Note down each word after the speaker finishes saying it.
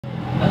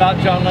about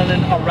John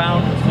Lennon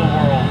around the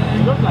world.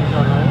 You look like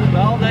John Lennon.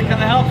 Well, that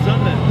kind of helps,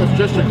 doesn't it? It's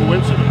just a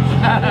coincidence.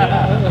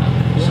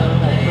 So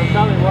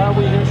tell me, why are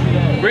we here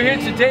today? We're here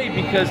today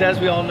because, as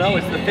we all know,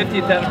 it's the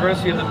 50th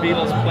anniversary of the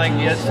Beatles playing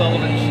the Ed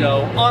Sullivan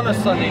Show on a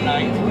Sunday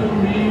night.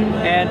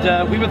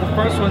 And we were the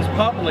first ones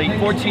probably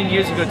 14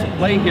 years ago to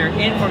play here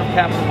in front of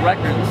Capitol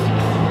Records,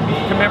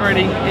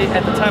 commemorating,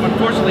 at the time,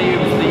 unfortunately, it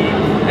was the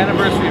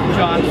anniversary of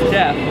John's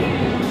death.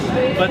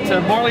 But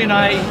Morley and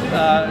I,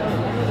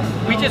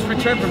 we just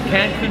returned from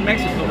Cancun,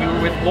 Mexico. We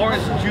were with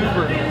Morris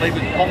Juber, who played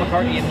with Paul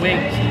McCartney in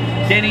Wings,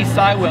 Denny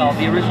Sywell,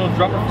 the original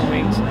drummer for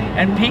Wings,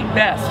 and Pete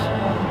Best,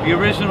 the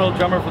original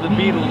drummer for the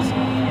Beatles.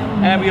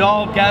 And we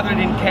all gathered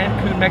in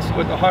Cancun,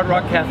 Mexico at the Hard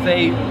Rock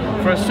Cafe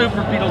for a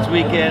super Beatles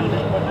weekend.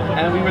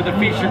 And we were the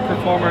featured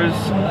performers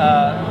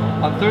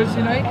on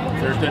Thursday night?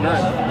 Thursday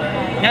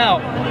night. Now,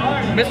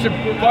 Mr.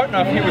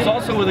 Bartnof here was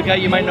also with a guy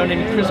you might know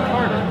named Chris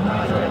Carter.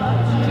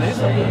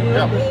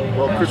 Yeah,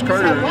 well, Chris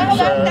Carter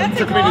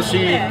took me to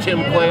see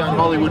Tim play on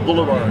Hollywood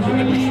Blvd.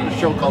 It was a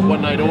show called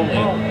One Night Only,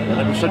 and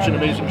it was such an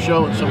amazing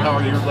show, and somehow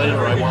a year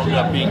later I wound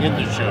up being in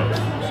this show.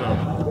 So,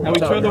 and we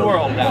tour the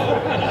world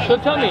now. So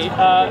tell me,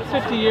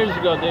 50 years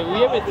ago, did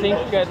we ever think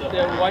that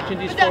watching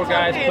these four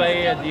guys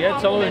play at the Ed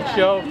Sullivan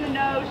Show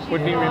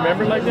would be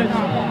remembered like this?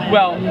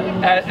 Well,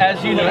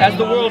 as you know, as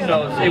the world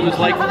knows, it was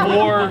like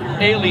four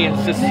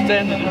aliens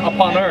descended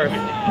upon Earth.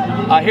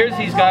 Here's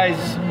these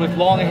guys with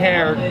long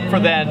hair for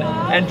then,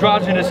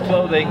 androgynous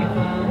clothing,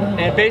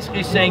 and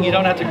basically saying you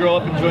don't have to grow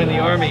up and join the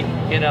army.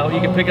 You know, you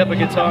can pick up a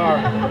guitar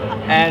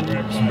and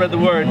spread the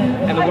word,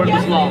 and the word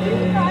was long.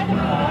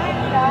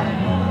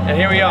 And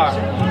here we are.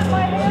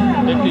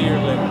 50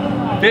 years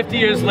later. 50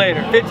 years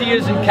later, 50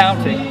 years and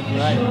counting.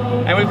 Right.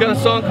 And we've got a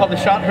song called The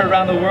Shot Heard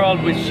Around the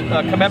World, which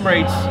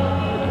commemorates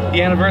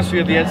the anniversary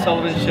of the Ed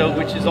Sullivan Show,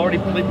 which has already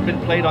been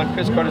played on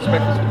Chris Carter's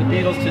Breakfast with the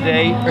Beatles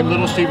today. And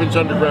Little Steven's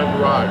Underground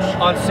Garage.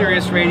 On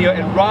Sirius Radio.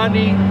 And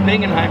Rodney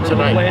Bingenheimer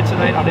will play it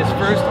tonight on his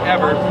first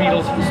ever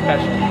Beatles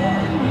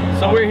special.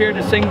 So we're here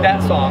to sing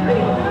that song.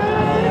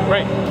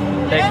 Great.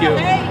 Thank you.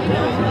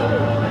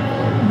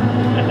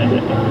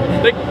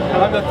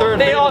 I'm the third.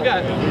 They all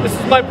got. This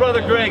is my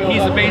brother Greg.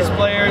 He's the bass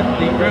player,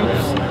 the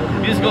group's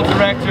musical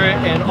director,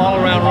 and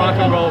all-around rock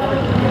and roll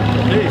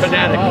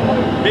fanatic.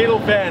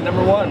 Beatle fan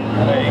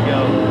 #1. There you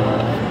go.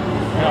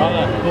 Yeah, all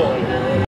that. Cool.